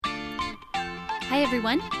Hi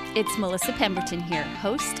everyone, it's Melissa Pemberton here,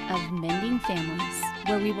 host of Mending Families,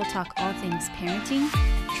 where we will talk all things parenting,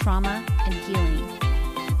 trauma, and healing.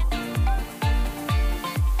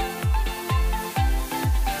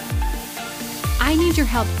 I need your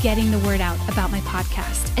help getting the word out about my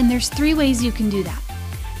podcast, and there's 3 ways you can do that.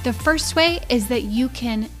 The first way is that you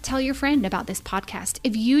can tell your friend about this podcast.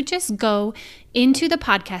 If you just go into the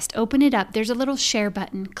podcast, open it up, there's a little share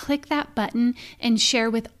button. Click that button and share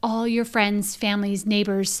with all your friends, families,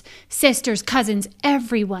 neighbors, sisters, cousins,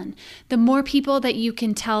 everyone. The more people that you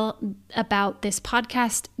can tell about this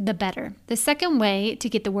podcast, the better. The second way to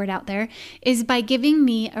get the word out there is by giving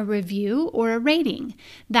me a review or a rating.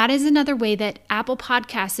 That is another way that Apple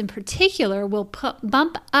Podcasts in particular will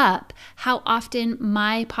bump up how often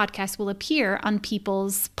my podcast will appear on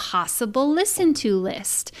people's possible listen to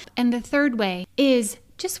list. And the third way is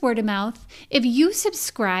just word of mouth. If you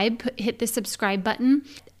subscribe, hit the subscribe button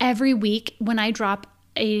every week when I drop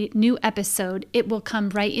a new episode, it will come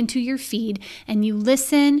right into your feed and you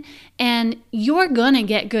listen and you're gonna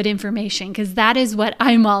get good information because that is what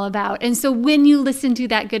I'm all about. And so when you listen to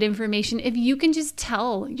that good information, if you can just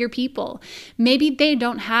tell your people, maybe they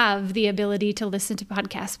don't have the ability to listen to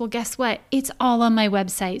podcasts. Well, guess what? It's all on my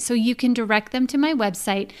website. So you can direct them to my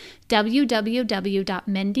website,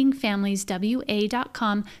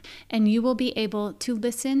 www.mendingfamilieswa.com, and you will be able to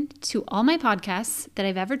listen to all my podcasts that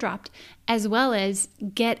I've ever dropped, as well as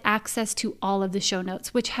get access to all of the show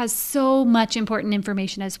notes, which has so much important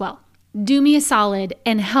information as well. Do me a solid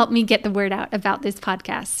and help me get the word out about this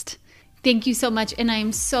podcast. Thank you so much, and I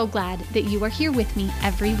am so glad that you are here with me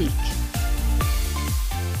every week.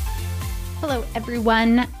 Hello,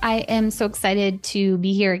 everyone. I am so excited to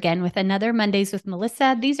be here again with another Mondays with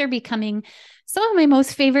Melissa. These are becoming some of my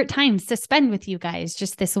most favorite times to spend with you guys,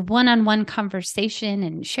 just this one-on-one conversation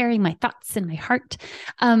and sharing my thoughts and my heart.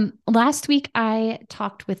 Last week, I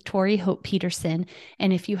talked with Tori Hope Peterson,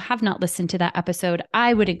 and if you have not listened to that episode,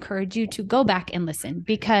 I would encourage you to go back and listen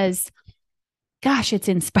because gosh, it's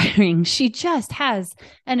inspiring. She just has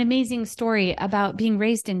an amazing story about being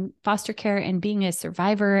raised in foster care and being a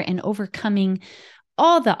survivor and overcoming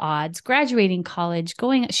all the odds, graduating college,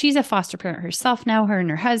 she's a foster parent herself now, her and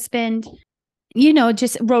her husband,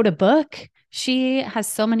 just wrote a book. She has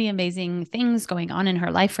so many amazing things going on in her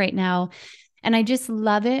life right now. And I just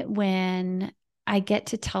love it when I get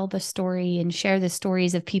to tell the story and share the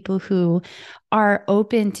stories of people who are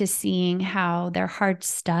open to seeing how their hard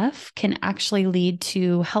stuff can actually lead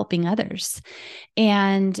to helping others.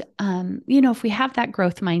 And, if we have that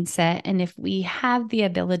growth mindset and if we have the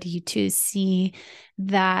ability to see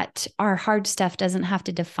that our hard stuff doesn't have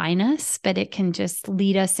to define us, but it can just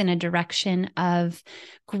lead us in a direction of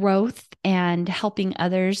growth and helping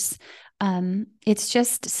others, it's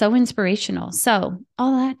just so inspirational. So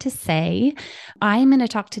all that to say, I'm going to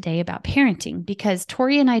talk today about parenting because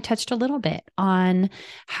Tori and I touched a little bit on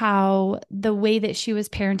how the way that she was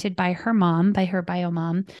parented by her mom, by her bio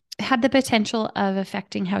mom, had the potential of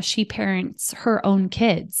affecting how she parents her own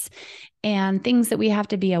kids and things that we have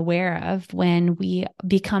to be aware of when we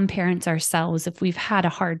become parents ourselves, if we've had a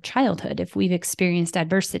hard childhood, if we've experienced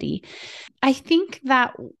adversity. I think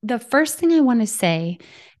that the first thing I want to say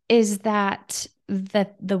is that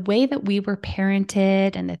the way that we were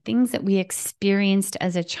parented and the things that we experienced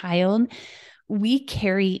as a child, we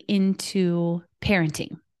carry into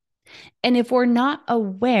parenting. And if we're not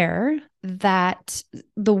aware that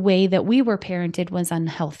the way that we were parented was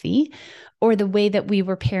unhealthy, or the way that we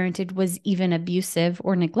were parented was even abusive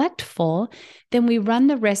or neglectful, then we run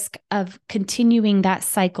the risk of continuing that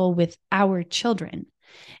cycle with our children.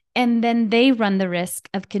 And then they run the risk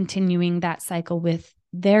of continuing that cycle with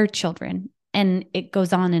their children. And it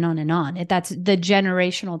goes on and on and on. That's the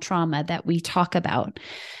generational trauma that we talk about.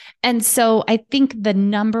 And so I think the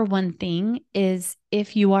number one thing is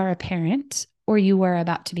if you are a parent or you are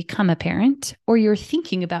about to become a parent or you're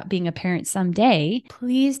thinking about being a parent someday,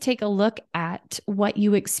 please take a look at what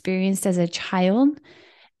you experienced as a child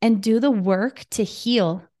and do the work to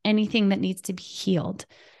heal anything that needs to be healed.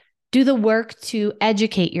 Do the work to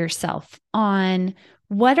educate yourself on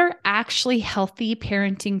what are actually healthy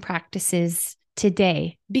parenting practices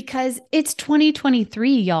today? Because it's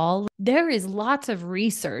 2023, y'all. There is lots of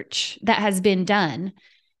research that has been done,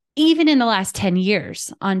 even in the last 10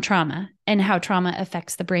 years, on trauma and how trauma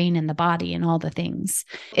affects the brain and the body and all the things.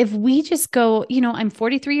 If we just go, I'm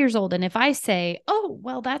 43 years old, and if I say, oh,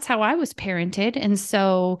 well, that's how I was parented, and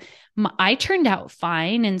so I turned out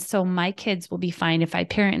fine, and so my kids will be fine if I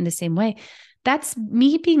parent in the same way. That's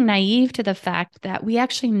me being naive to the fact that we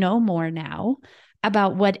actually know more now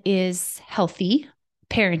about what is healthy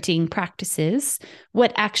parenting practices,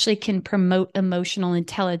 what actually can promote emotional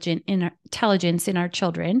intelligence in our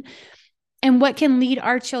children, and what can lead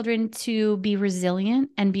our children to be resilient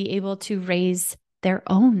and be able to raise their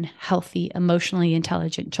own healthy, emotionally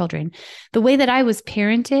intelligent children. The way that I was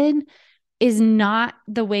parented is not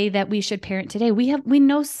the way that we should parent today. We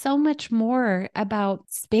know so much more about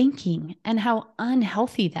spanking and how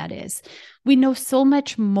unhealthy that is. We know so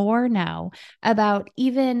much more now about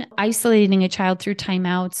even isolating a child through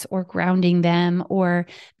timeouts or grounding them, or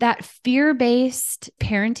that fear-based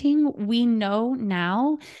parenting. We know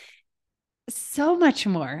now so much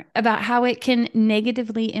more about how it can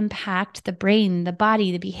negatively impact the brain, the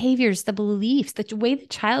body, the behaviors, the beliefs, the way the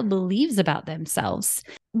child believes about themselves.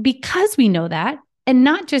 Because we know that, and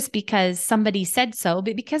not just because somebody said so,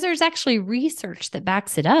 but because there's actually research that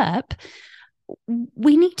backs it up,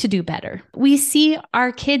 we need to do better. We see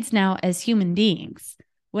our kids now as human beings.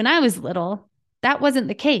 When I was little, that wasn't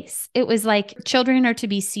the case. It was like children are to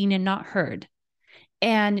be seen and not heard.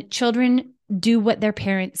 And children do what their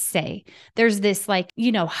parents say. There's this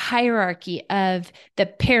hierarchy of the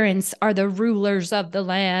parents are the rulers of the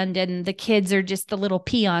land and the kids are just the little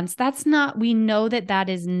peons. We know that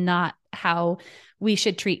is not how we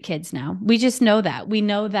should treat kids now. We just know that. We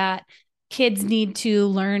know that kids need to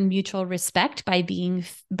learn mutual respect by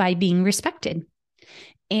being respected.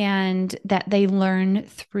 And that they learn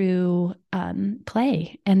through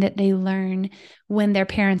play, and that they learn when their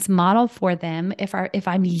parents model for them. If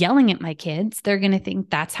I'm yelling at my kids, they're going to think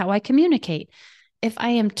that's how I communicate. If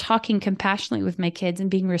I am talking compassionately with my kids and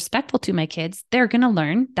being respectful to my kids, they're going to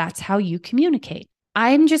learn that's how you communicate.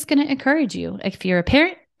 I'm just going to encourage you. If you're a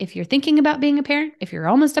parent, if you're thinking about being a parent, if you're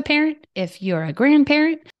almost a parent, if you're a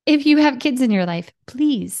grandparent, if you have kids in your life,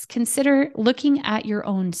 please consider looking at your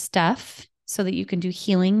own stuff so that you can do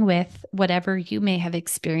healing with whatever you may have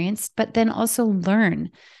experienced, but then also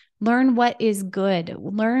learn what is good,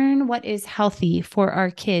 learn what is healthy for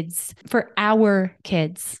our kids,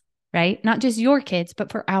 right? Not just your kids,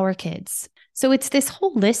 but for our kids. So it's this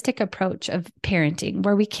holistic approach of parenting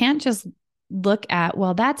where we can't just look at,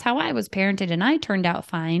 well, that's how I was parented and I turned out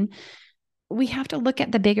fine. We have to look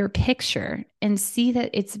at the bigger picture and see that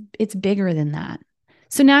it's bigger than that.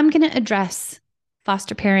 So now I'm going to address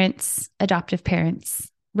foster parents, adoptive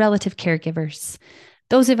parents, relative caregivers,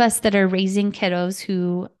 those of us that are raising kiddos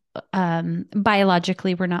who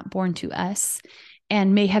biologically were not born to us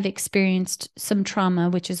and may have experienced some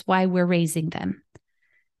trauma, which is why we're raising them.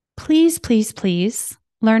 Please, please, please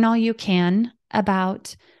learn all you can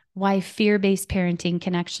about why fear-based parenting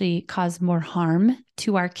can actually cause more harm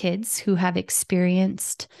to our kids who have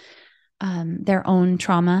experienced their own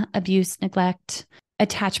trauma, abuse, neglect,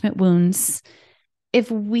 attachment wounds. If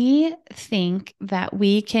we think that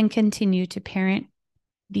we can continue to parent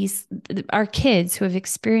our kids who have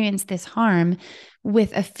experienced this harm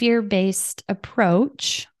with a fear-based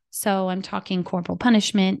approach, so I'm talking corporal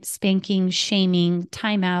punishment, spanking, shaming,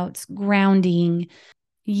 timeouts, grounding,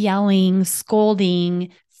 yelling,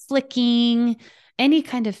 scolding, flicking, any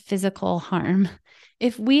kind of physical harm.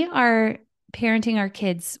 If we are parenting our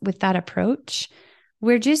kids with that approach,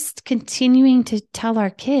 we're just continuing to tell our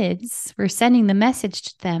kids, we're sending the message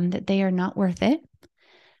to them that they are not worth it,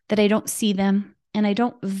 that I don't see them and I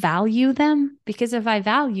don't value them, because if I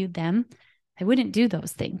valued them, I wouldn't do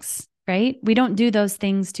those things, right? We don't do those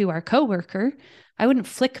things to our coworker. I wouldn't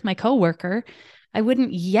flick my coworker. I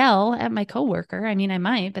wouldn't yell at my coworker. I mean, I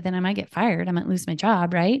might, but then I might get fired. I might lose my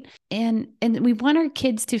job, right? And we want our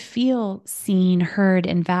kids to feel seen, heard,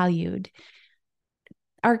 and valued.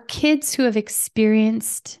 Our kids who have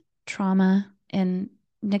experienced trauma and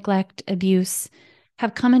neglect, abuse,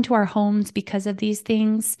 have come into our homes because of these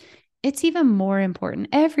things. It's even more important.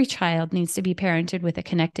 Every child needs to be parented with a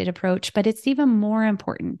connected approach, but it's even more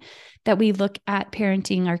important that we look at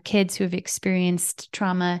parenting our kids who have experienced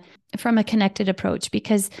trauma from a connected approach,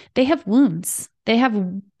 because they have wounds. They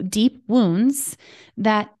have deep wounds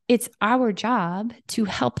that it's our job to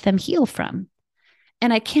help them heal from.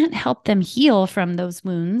 And I can't help them heal from those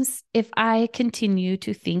wounds if I continue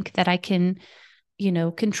to think that I can,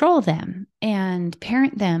 control them and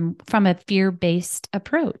parent them from a fear-based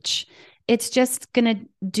approach. It's just going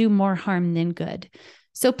to do more harm than good.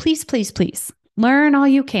 So please, please, please learn all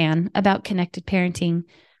you can about connected parenting,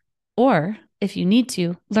 or if you need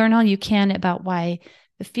to, learn all you can about why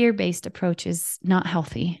the fear-based approach is not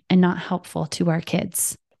healthy and not helpful to our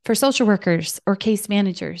kids. For social workers or case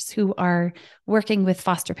managers who are working with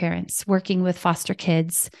foster parents, working with foster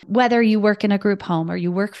kids, whether you work in a group home or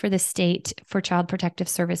you work for the state for Child Protective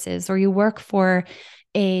Services, or you work for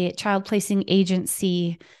a child placing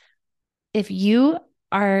agency, if you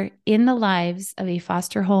are in the lives of a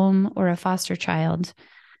foster home or a foster child,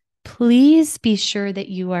 please be sure that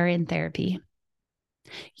you are in therapy.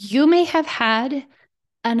 You may have had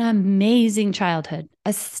an amazing childhood,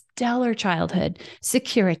 a stellar childhood,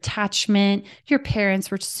 secure attachment. Your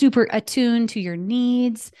parents were super attuned to your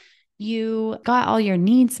needs. You got all your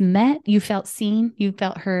needs met. You felt seen, you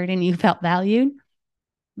felt heard, and you felt valued.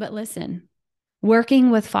 But listen,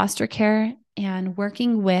 working with foster care and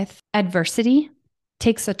working with adversity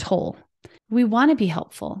takes a toll. We want to be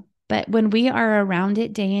helpful, but when we are around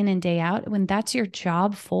it day in and day out, when that's your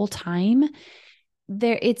job full time,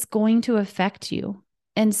 it's going to affect you.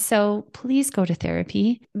 And so please go to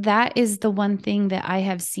therapy. That is the one thing that I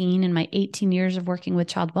have seen in my 18 years of working with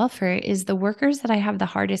child welfare is the workers that I have the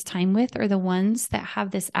hardest time with are the ones that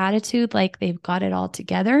have this attitude like they've got it all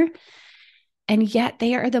together. And yet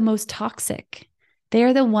they are the most toxic. They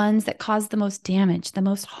are the ones that cause the most damage, the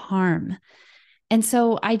most harm. And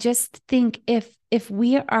so I just think if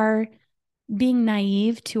we are being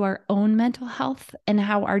naive to our own mental health and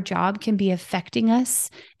how our job can be affecting us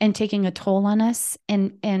and taking a toll on us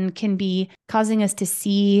and can be causing us to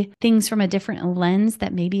see things from a different lens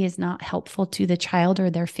that maybe is not helpful to the child or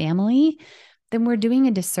their family, then we're doing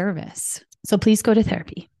a disservice. So please go to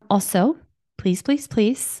therapy. Also, please, please,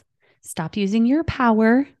 please stop using your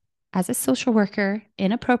power as a social worker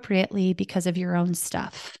inappropriately because of your own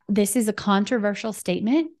stuff. This is a controversial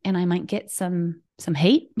statement and I might get some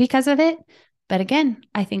hate because of it. But again,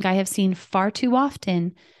 I think I have seen far too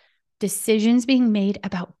often decisions being made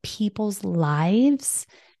about people's lives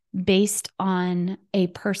based on a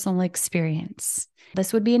personal experience.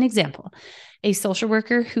 This would be an example. A social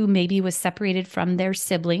worker who maybe was separated from their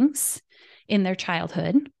siblings in their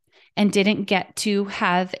childhood and didn't get to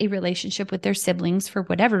have a relationship with their siblings for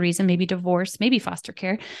whatever reason, maybe divorce, maybe foster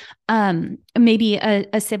care, maybe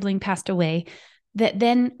a sibling passed away, that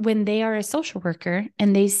then when they are a social worker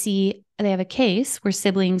and they have a case where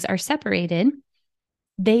siblings are separated,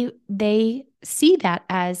 they see that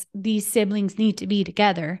as these siblings need to be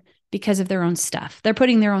together because of their own stuff. They're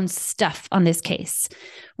putting their own stuff on this case,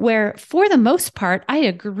 where for the most part, I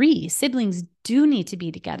agree, siblings do need to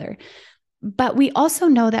be together. But we also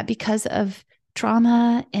know that because of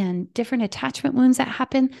trauma and different attachment wounds that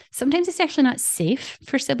happen, sometimes it's actually not safe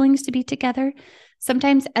for siblings to be together.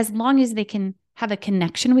 Sometimes, as long as they can have a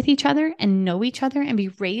connection with each other and know each other and be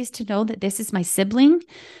raised to know that this is my sibling,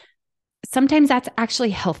 sometimes that's actually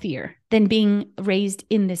healthier than being raised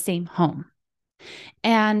in the same home.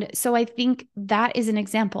 And so I think that is an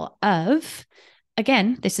example of,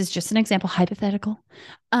 again, this is just an example, hypothetical,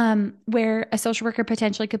 where a social worker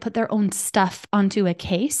potentially could put their own stuff onto a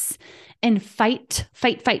case and fight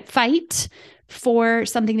for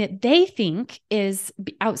something that they think is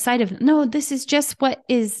outside of, no, this is just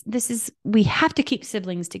we have to keep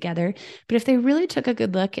siblings together. But if they really took a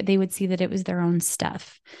good look, they would see that it was their own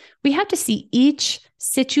stuff. We have to see each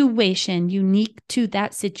situation unique to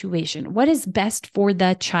that situation. What is best for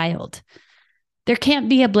the child? There can't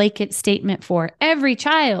be a blanket statement for every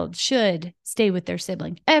child should stay with their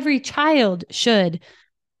sibling. Every child should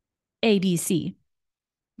ABC,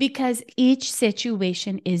 because each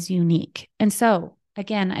situation is unique. And so,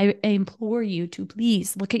 again, I implore you to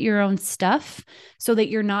please look at your own stuff so that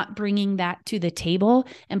you're not bringing that to the table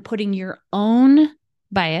and putting your own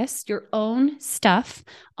bias, your own stuff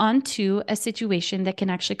onto a situation that can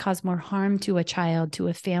actually cause more harm to a child, to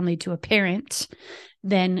a family, to a parent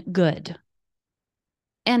than good.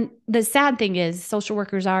 And the sad thing is social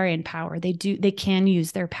workers are in power. They can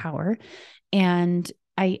use their power. And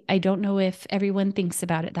I don't know if everyone thinks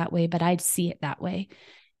about it that way, but I see it that way.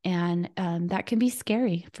 And that can be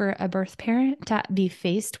scary for a birth parent to be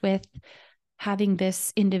faced with having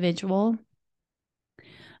this individual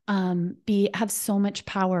have so much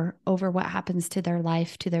power over what happens to their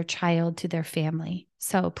life, to their child, to their family.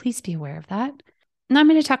 So please be aware of that. Now I'm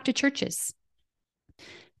going to talk to churches.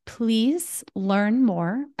 Please learn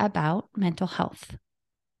more about mental health.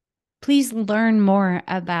 Please learn more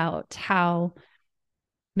about how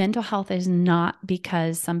mental health is not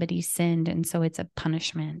because somebody sinned and so it's a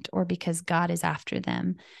punishment, or because God is after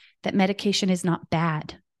them, that medication is not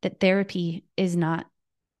bad, that therapy is not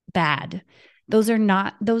bad. Those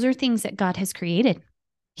are things that God has created.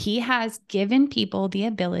 He has given people the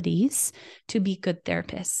abilities to be good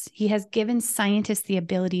therapists. He has given scientists the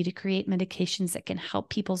ability to create medications that can help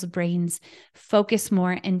people's brains focus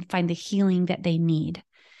more and find the healing that they need.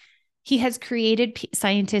 He has created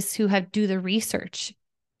scientists who do the research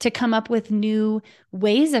to come up with new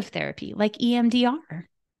ways of therapy, like EMDR.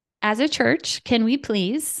 As a church, can we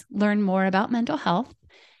please learn more about mental health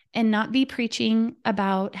and not be preaching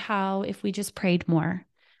about how if we just prayed more,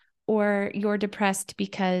 or you're depressed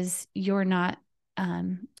because you're not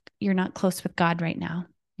close with God right now.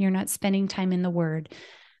 You're not spending time in the Word.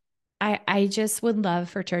 I just would love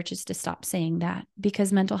for churches to stop saying that,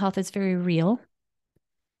 because mental health is very real,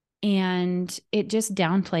 and it just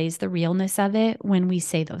downplays the realness of it when we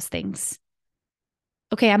say those things.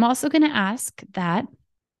 Okay, I'm also going to ask that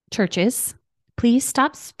churches, please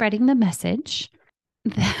stop spreading the message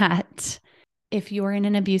that if you're in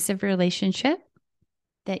an abusive relationship,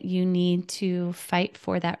 that you need to fight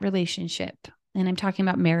for that relationship. And I'm talking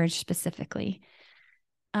about marriage specifically.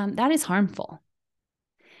 That is harmful.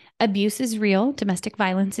 Abuse is real. Domestic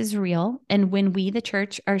violence is real. And when we, the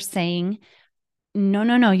church, are saying,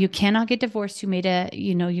 no, you cannot get divorced. You made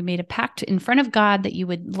a pact in front of God that you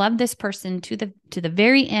would love this person to the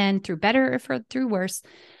very end, through better or through worse,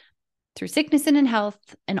 through sickness and in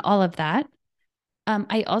health and all of that.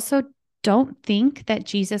 I also don't think that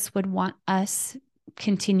Jesus would want us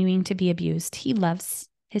continuing to be abused. He loves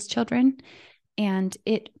his children, and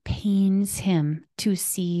it pains him to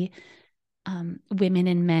see women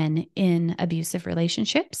and men in abusive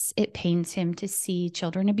relationships. It pains him to see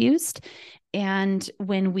children abused. And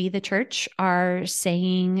when we, the church, are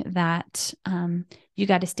saying that you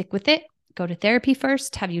got to stick with it, go to therapy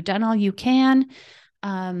first. Have you done all you can?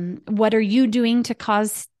 What are you doing to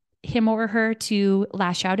cause him or her to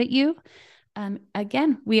lash out at you?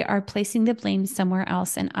 Again, we are placing the blame somewhere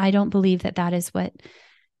else. And I don't believe that that is what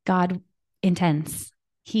God intends.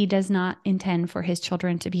 He does not intend for his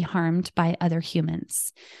children to be harmed by other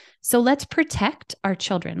humans. So let's protect our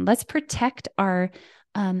children. Let's protect our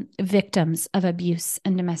victims of abuse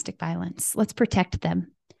and domestic violence. Let's protect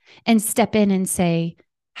them and step in and say,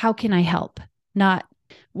 how can I help? Not,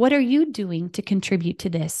 what are you doing to contribute to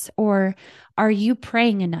this? Or are you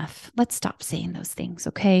praying enough? Let's stop saying those things,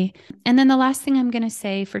 okay? And then the last thing I'm going to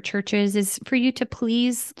say for churches is for you to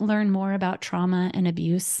please learn more about trauma and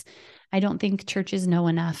abuse. I don't think churches know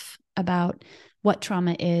enough about what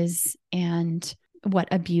trauma is and what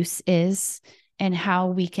abuse is, and how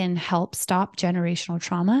we can help stop generational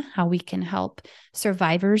trauma, how we can help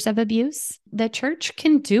survivors of abuse. The church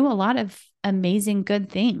can do a lot of amazing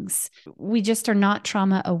good things. We just are not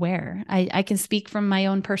trauma aware. I can speak from my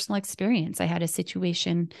own personal experience. I had a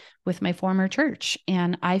situation with my former church,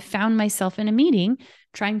 and I found myself in a meeting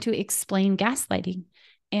trying to explain gaslighting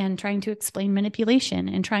and trying to explain manipulation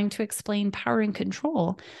and trying to explain power and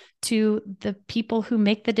control to the people who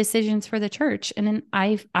make the decisions for the church. And then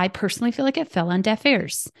I personally feel like it fell on deaf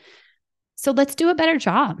ears. So let's do a better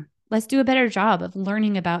job. Let's do a better job of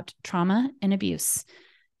learning about trauma and abuse,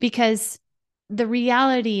 because the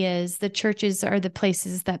reality is the churches are the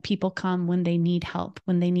places that people come when they need help,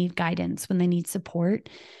 when they need guidance, when they need support.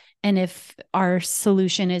 And if our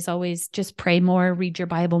solution is always just pray more, read your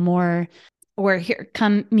Bible more, or here,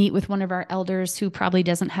 come meet with one of our elders who probably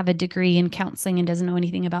doesn't have a degree in counseling and doesn't know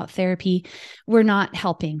anything about therapy, we're not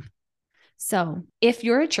helping. So if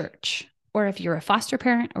you're a church, or if you're a foster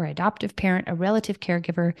parent or adoptive parent, a relative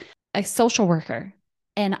caregiver, a social worker,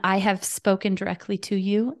 and I have spoken directly to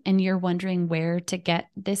you and you're wondering where to get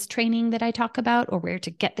this training that I talk about, or where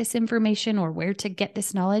to get this information, or where to get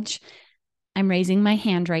this knowledge, I'm raising my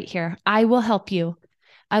hand right here. I will help you.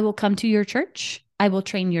 I will come to your church. I will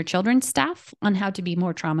train your children's staff on how to be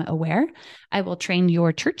more trauma aware. I will train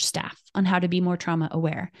your church staff on how to be more trauma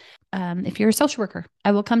aware. If you're a social worker,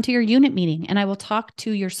 I will come to your unit meeting and I will talk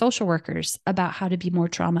to your social workers about how to be more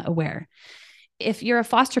trauma aware. If you're a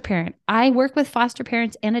foster parent, I work with foster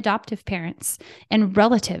parents and adoptive parents and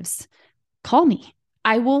relatives. Call me.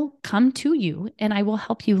 I will come to you and I will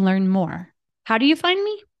help you learn more. How do you find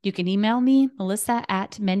me? You can email me,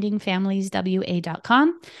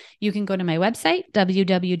 melissa@mendingfamilieswa.com. You can go to my website,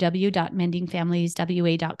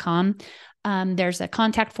 www.mendingfamilieswa.com. There's a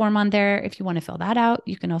contact form on there if you want to fill that out.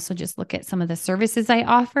 You can also just look at some of the services I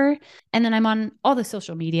offer. And then I'm on all the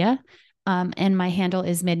social media. And my handle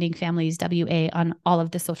is Mending Families WA on all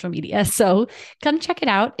of the social media. So come check it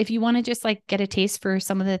out. If you want to just like get a taste for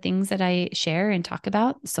some of the things that I share and talk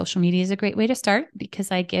about, social media is a great way to start,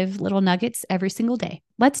 because I give little nuggets every single day.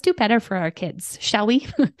 Let's do better for our kids, shall we?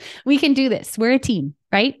 We can do this. We're a team,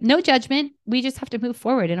 right? No judgment. We just have to move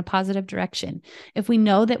forward in a positive direction. If we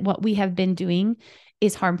know that what we have been doing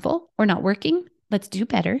is harmful or not working, let's do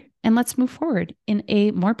better and let's move forward in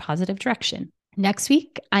a more positive direction. Next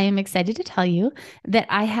week, I am excited to tell you that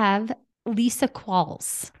I have Lisa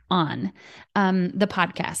Qualls on the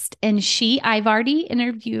podcast. And I've already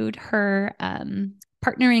interviewed her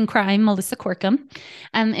partner in crime, Melissa Corkum.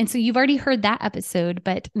 And so you've already heard that episode,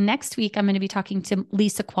 but next week I'm going to be talking to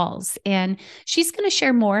Lisa Qualls, and she's going to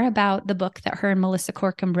share more about the book that her and Melissa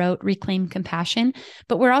Corkum wrote, Reclaim Compassion.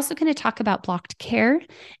 But we're also going to talk about blocked care,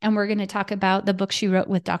 and we're going to talk about the book she wrote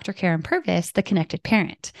with Dr. Karen Purvis, The Connected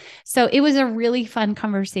Parent. So it was a really fun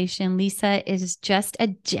conversation. Lisa is just a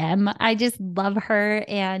gem. I just love her,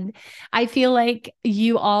 and I feel like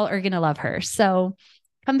you all are going to love her. So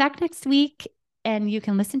come back next week and you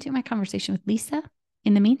can listen to my conversation with Lisa.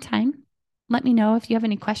 In the meantime, let me know if you have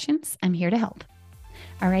any questions. I'm here to help.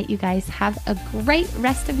 All right, you guys, have a great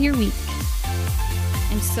rest of your week.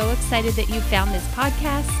 I'm so excited that you found this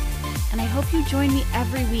podcast, and I hope you join me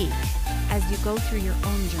every week as you go through your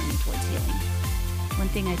own journey towards healing. One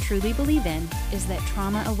thing I truly believe in is that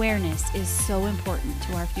trauma awareness is so important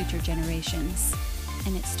to our future generations,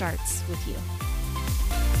 and it starts with you.